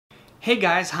Hey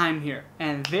guys, Haim here,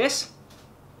 and this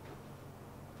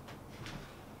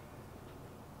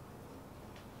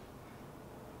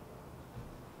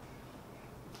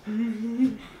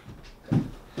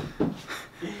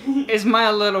is my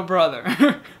little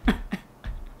brother.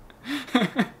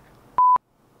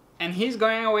 And he's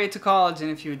going away to college in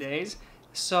a few days,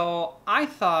 so I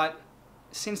thought,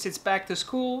 since it's back to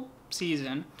school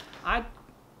season,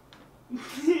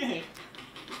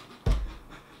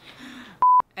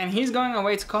 and he's going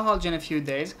away to college in a few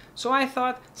days, so I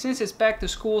thought, since it's back to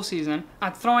school season,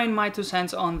 I'd throw in my 2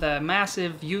 cents on the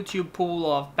massive YouTube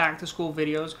pool of back to school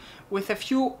videos with a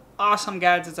few awesome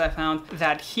gadgets I found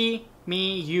that he,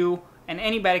 me, you, and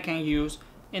anybody can use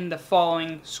in the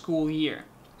following school year.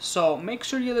 So make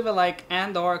sure you leave a like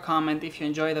and or a comment if you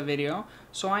enjoy the video,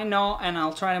 so I know, and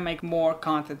I'll try to make more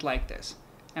content like this.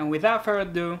 And without further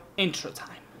ado, intro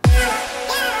time.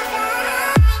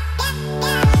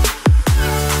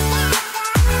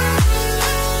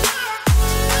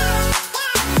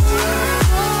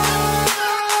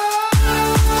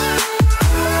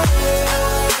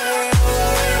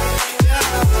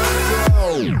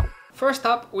 First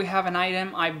up, we have an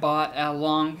item I bought a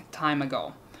long time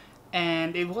ago,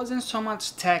 and it wasn't so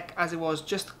much tech as it was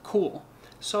just cool,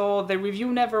 so the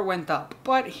review never went up,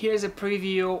 but here's a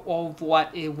preview of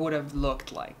what it would have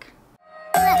looked like.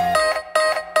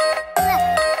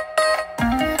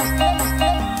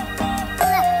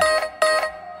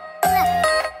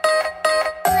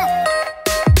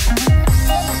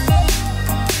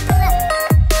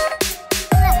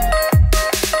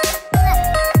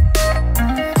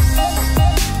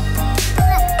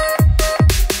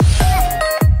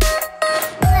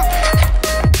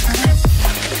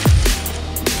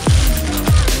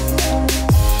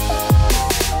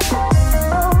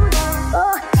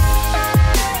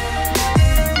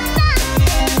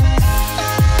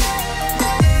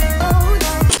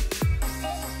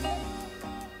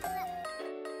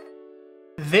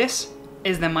 This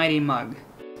is the Mighty Mug.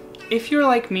 If you're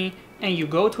like me and you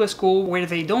go to a school where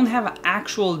they don't have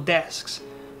actual desks,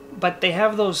 but they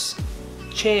have those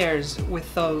chairs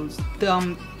with those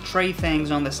dumb tray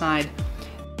things on the side,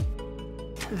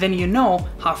 then you know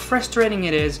how frustrating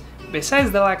it is,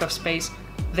 besides the lack of space,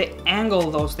 the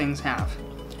angle those things have.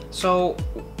 So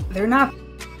they're not,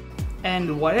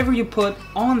 and whatever you put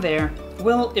on there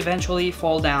will eventually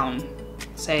fall down,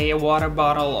 say a water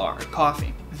bottle or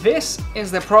coffee. This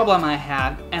is the problem I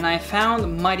had, and I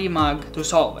found Mighty Mug to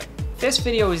solve it. This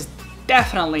video is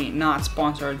definitely not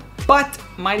sponsored, but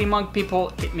Mighty Mug people,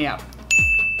 hit me up.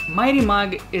 Mighty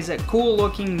Mug is a cool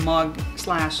looking mug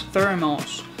slash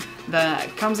thermos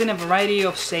that comes in a variety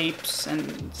of shapes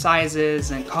and sizes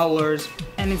and colors,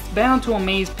 and it's bound to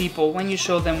amaze people when you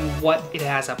show them what it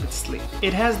has up its sleeve.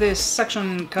 It has this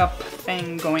suction cup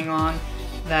thing going on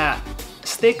that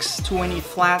sticks to any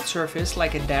flat surface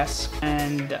like a desk,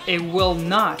 and it will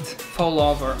not fall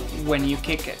over when you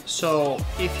kick it. So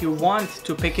if you want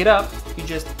to pick it up, you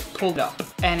just pull it up,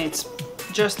 and it's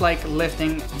just like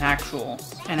lifting an actual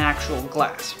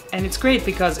glass. And it's great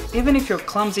because even if your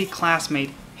clumsy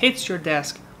classmate hits your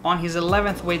desk on his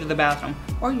 11th way to the bathroom,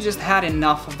 or you just had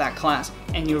enough of that class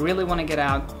and you really want to get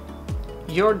out,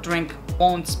 your drink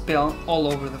won't spill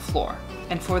all over the floor.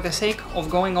 And for the sake of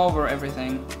going over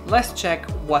everything, let's check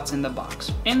what's in the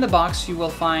box. In the box you will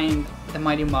find the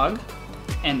Mighty Mug,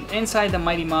 and inside the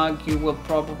Mighty Mug you will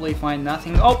probably find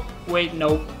nothing. Oh, wait,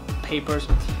 no, papers.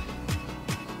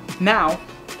 Now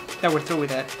that we're through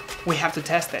with it, we have to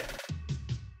test it.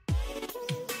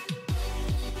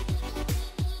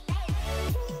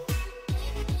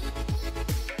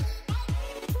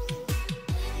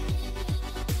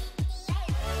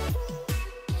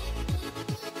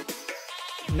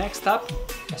 Next up,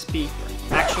 a speaker.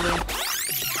 Actually,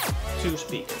 2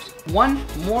 speakers. One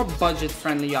more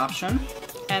budget-friendly option,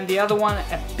 and the other one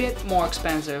a bit more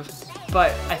expensive,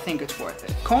 but I think it's worth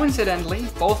it. Coincidentally,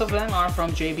 both of them are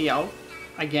from JBL.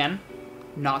 Again,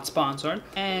 not sponsored.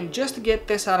 And just to get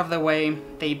this out of the way,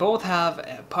 they both have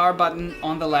a power button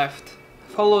on the left,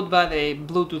 followed by the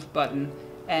Bluetooth button,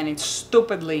 and it's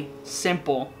stupidly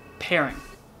simple pairing.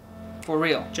 For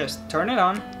real, just turn it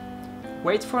on,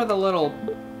 wait for the little,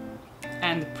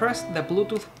 and press the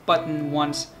Bluetooth button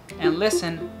once and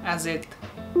listen as it,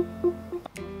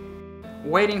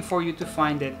 waiting for you to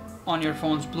find it on your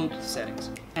phone's Bluetooth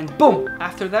settings. And boom!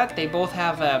 After that, they both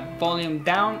have a volume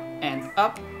down and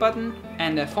up button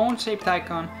and a phone-shaped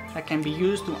icon that can be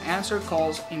used to answer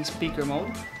calls in speaker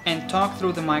mode and talk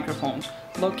through the microphones,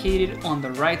 located on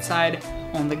the right side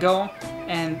on the Go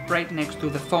and right next to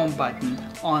the phone button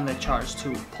on the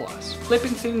Charge2 Plus.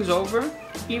 Flipping things over,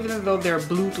 even though they're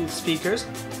Bluetooth speakers,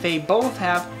 they both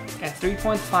have a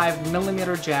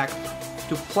 3.5mm jack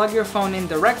to plug your phone in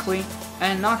directly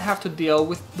and not have to deal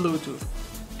with Bluetooth,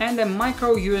 and a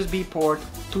micro USB port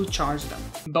to charge them,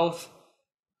 both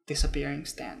disappearing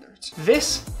standards.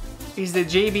 This is the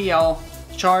JBL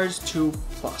Charge2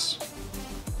 Plus.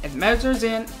 It measures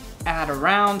in at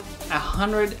around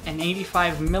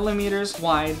 185mm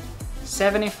wide,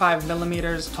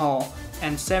 75mm tall,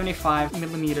 and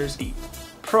 75mm deep.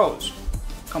 Pros: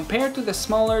 compared to the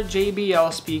smaller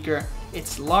JBL speaker,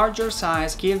 its larger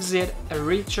size gives it a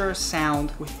richer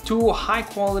sound with two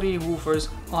high-quality woofers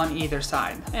on either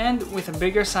side. And with a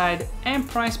bigger side and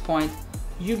price point,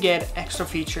 you get extra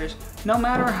features no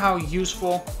matter how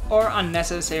useful or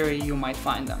unnecessary you might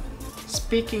find them.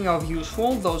 Speaking of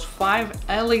useful, those 5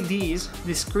 LEDs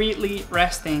discreetly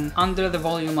resting under the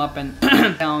volume up and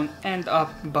down and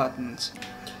up buttons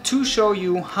to show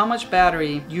you how much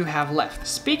battery you have left.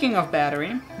 Speaking of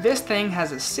battery, this thing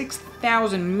has a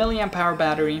 6000 mAh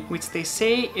battery, which they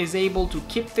say is able to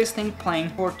keep this thing playing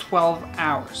for 12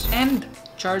 hours and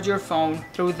charge your phone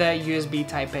through the USB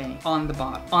Type-A on the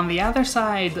bottom. On the other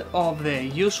side of the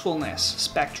usefulness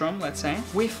spectrum, let's say,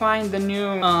 we find the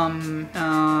new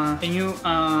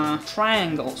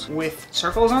triangles with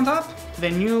circles on top, the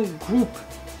new group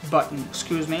button,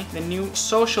 the new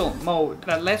social mode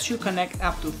that lets you connect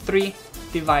up to 3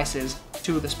 devices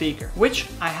to the speaker, which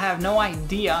I have no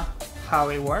idea how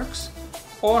it works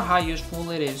or how useful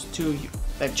it is to you.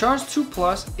 The Charge2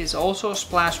 Plus is also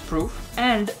splash proof,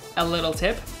 and a little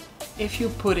tip: if you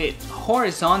put it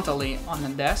horizontally on the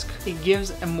desk, it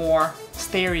gives a more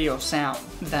stereo sound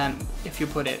than if you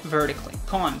put it vertically.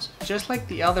 Cons: just like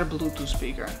the other Bluetooth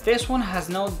speaker, this one has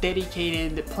no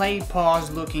dedicated play pause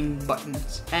looking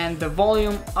buttons, and the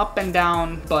volume up and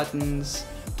down buttons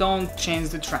don't change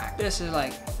the track. This is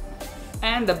like,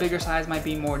 and the bigger size might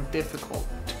be more difficult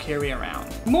to carry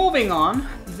around. Moving on,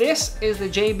 this is the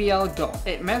JBL GO.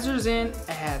 It measures in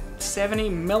at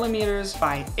 70mm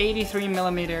by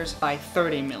 83mm by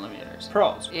 30mm.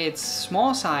 Pros: its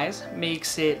small size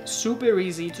makes it super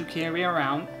easy to carry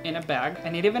around in a bag,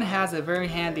 and it even has a very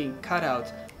handy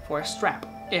cutout for a strap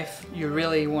if you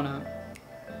really want to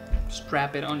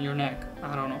strap it on your neck.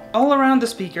 I don't know. All around the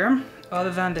speaker,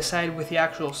 other than the side with the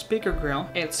actual speaker grill,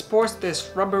 it sports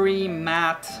this rubbery,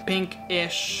 matte,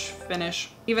 pink-ish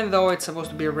finish. Even though it's supposed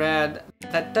to be red,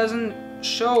 that doesn't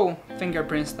show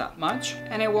fingerprints that much,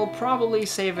 and it will probably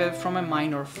save it from a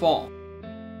minor fall.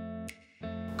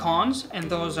 Cons, and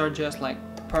those are just like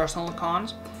personal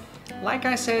cons. Like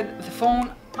I said, the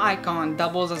phone icon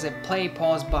doubles as a play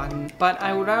pause button, but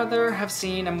I would rather have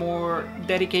seen a more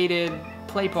dedicated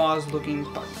play pause looking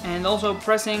button. And also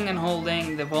pressing and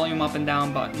holding the volume up and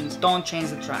down buttons don't change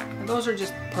the track. And those are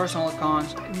just personal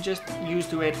cons. I'm just used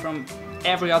to it from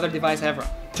every other device ever.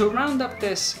 To round up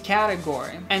this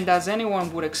category, and as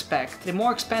anyone would expect, the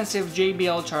more expensive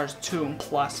JBL Charge2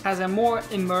 Plus has a more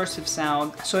immersive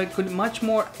sound, so it could much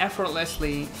more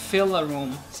effortlessly fill a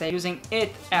room, say using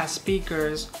it as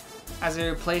speakers as a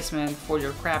replacement for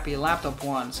your crappy laptop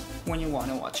ones when you want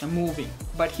to watch a movie.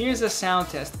 But here's a sound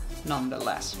test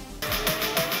nonetheless.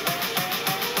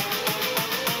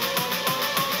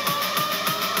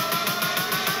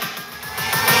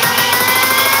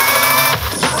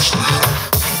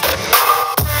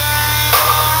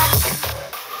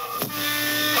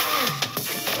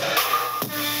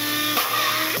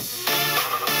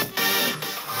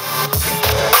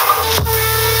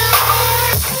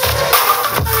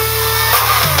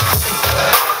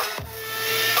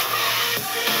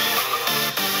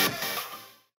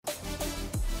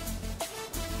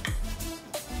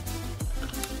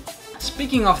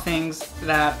 Speaking of things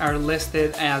that are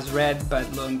listed as red but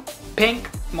look pink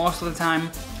most of the time,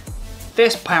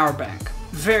 this power bank.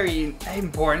 Very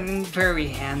important, very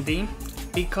handy,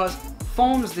 because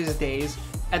phones these days,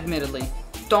 admittedly,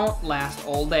 don't last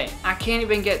all day. I can't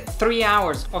even get 3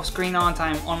 hours of screen on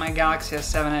time on my Galaxy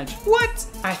S7 Edge. What?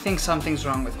 I think something's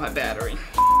wrong with my battery.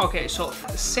 Okay, so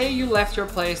say you left your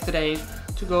place today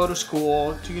to go to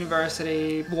school, to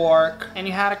university, work, and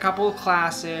you had a couple of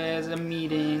classes and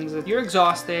meetings. You're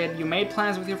exhausted, you made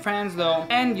plans with your friends though,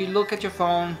 and you look at your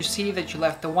phone, you see that you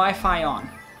left the Wi-Fi on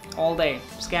all day,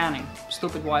 scanning,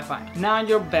 stupid Wi-Fi. Now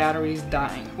your battery's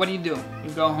dying. What do? You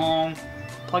go home,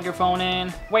 plug your phone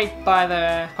in, wait by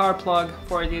the car plug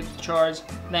for it to charge,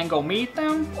 then go meet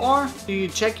them? Or do you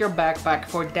check your backpack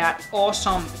for that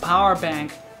awesome power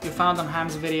bank you found on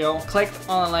Ham's video, clicked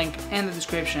on the link in the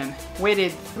description,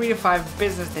 waited 3 to 5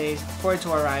 business days for it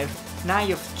to arrive, now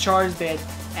you've charged it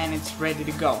and it's ready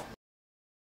to go?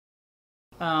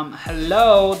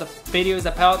 Hello, the video is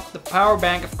about the power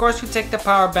bank. Of course you take the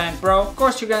power bank, bro. Of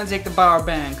course you're gonna take the power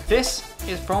bank. This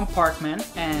is from Parkman,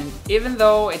 and even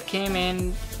though it came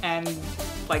in and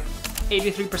like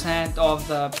 83% of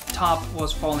the top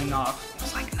was falling off, it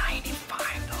was like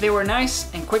 95 though. They were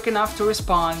nice and quick enough to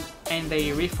respond, and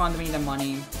they refunded me the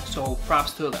money, so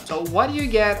props to them. So what do you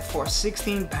get for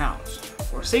 16 pounds?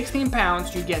 For 16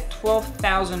 pounds you get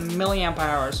 12,000 milliamp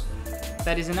hours.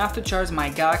 That is enough to charge my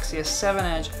Galaxy S7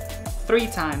 Edge 3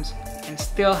 times and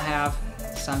still have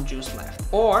some juice left.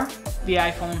 Or the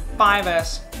iPhone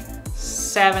 5S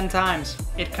 7 times.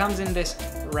 It comes in this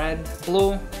red,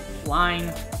 blue,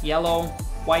 lime, yellow,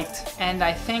 white, and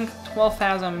I think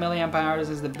 12,000 milliamp hours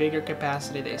is the bigger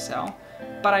capacity they sell,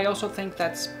 but I also think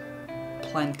that's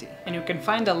plenty. And you can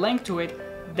find a link to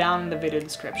it down in the video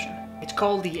description. It's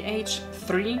called the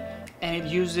H3 and it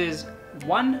uses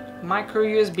 1 micro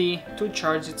USB to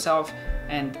charge itself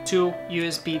and 2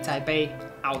 USB Type A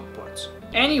outputs.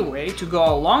 Anyway, to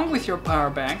go along with your power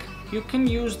bank, you can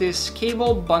use this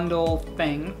cable bundle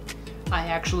thing. I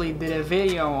actually did a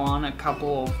video on a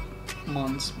couple of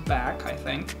months back, I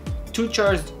think, to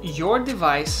charge your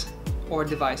device or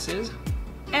devices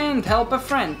and help a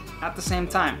friend at the same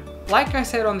time. Like I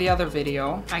said on the other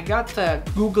video, I got the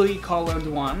googly colored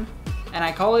one, and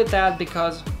I call it that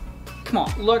because, come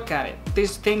on, look at it.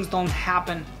 These things don't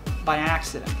happen by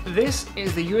accident. This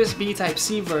is the USB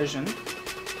Type-C version,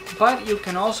 but you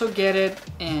can also get it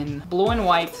in blue and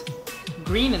white,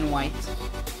 green and white,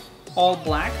 all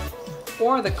black,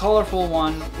 or the colorful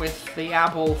one with the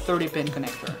Apple 30-pin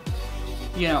connector.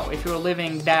 You know, if you're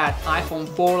living that iPhone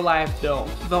 4 life though.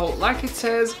 Though, like it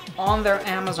says on their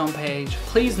Amazon page,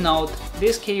 please note,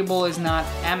 this cable is not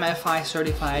MFI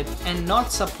certified and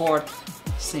not support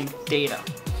sync data,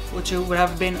 which would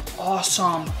have been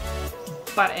awesome.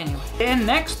 But anyway, the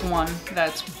next one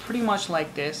that's pretty much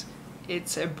like this,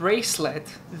 it's a bracelet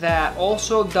that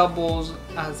also doubles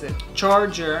as a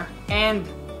charger and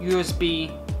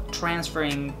USB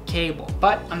transferring cable,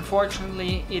 but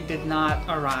unfortunately it did not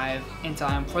arrive in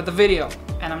time for the video,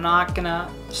 and I'm not gonna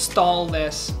stall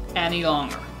this any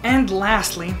longer. And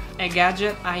lastly, a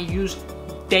gadget I use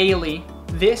daily,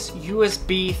 this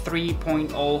USB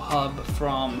 3.0 hub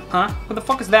from, what the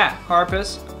fuck is that?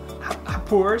 Hapurs?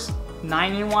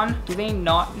 9-in-1? Do they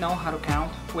not know how to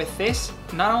count? With this,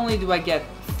 not only do I get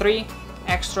 3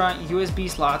 extra USB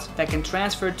slots that can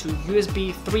transfer to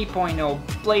USB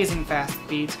 3.0 blazing fast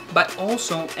speeds, but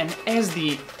also an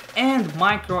SD and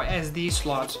micro SD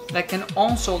slots that can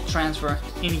also transfer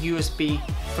in USB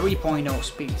 3.0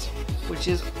 speeds, which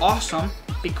is awesome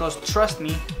because trust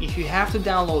me, if you have to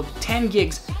download 10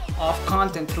 gigs of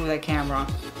content through that camera,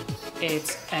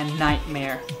 it's a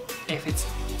nightmare if it's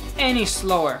any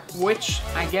slower, which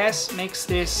I guess makes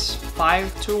this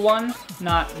 5-to-1,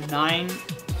 not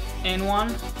 9-in-1.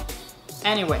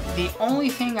 Anyway, the only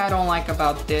thing I don't like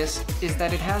about this is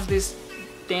that it has this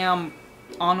damn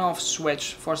on-off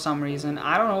switch for some reason.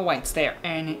 I don't know why it's there.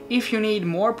 And if you need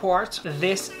more ports,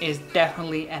 this is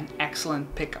definitely an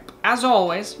excellent pickup. As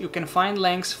always, you can find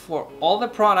links for all the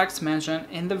products mentioned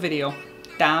in the video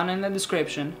down in the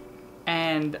description.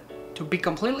 And to be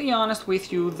completely honest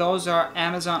with you, those are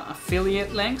Amazon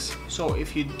affiliate links. So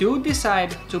if you do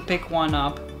decide to pick one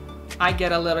up, I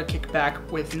get a little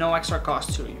kickback with no extra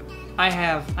cost to you. I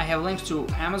have links to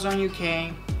Amazon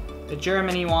UK, the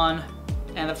Germany one,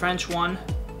 and the French one.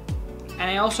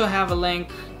 And I also have a link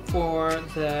for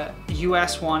the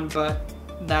US one, but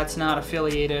that's not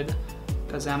affiliated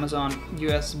because Amazon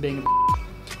US is being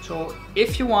a So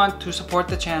if you want to support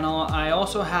the channel, I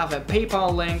also have a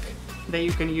PayPal link that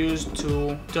you can use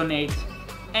to donate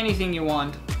anything you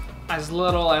want, as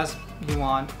little as you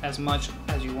want, as much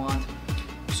as you want,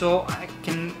 so I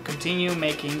can continue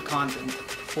making content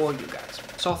for you guys.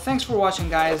 So thanks for watching,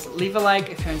 guys. Leave a like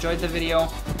if you enjoyed the video,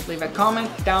 leave a comment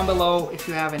down below if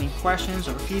you have any questions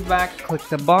or feedback. Click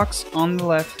the box on the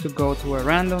left to go to a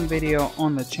random video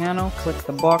on the channel, click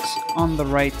the box on the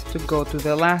right to go to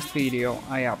the last video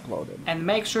I uploaded. And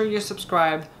make sure you're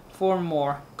subscribed for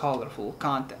more colorful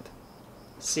content.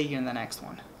 See you in the next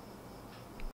one.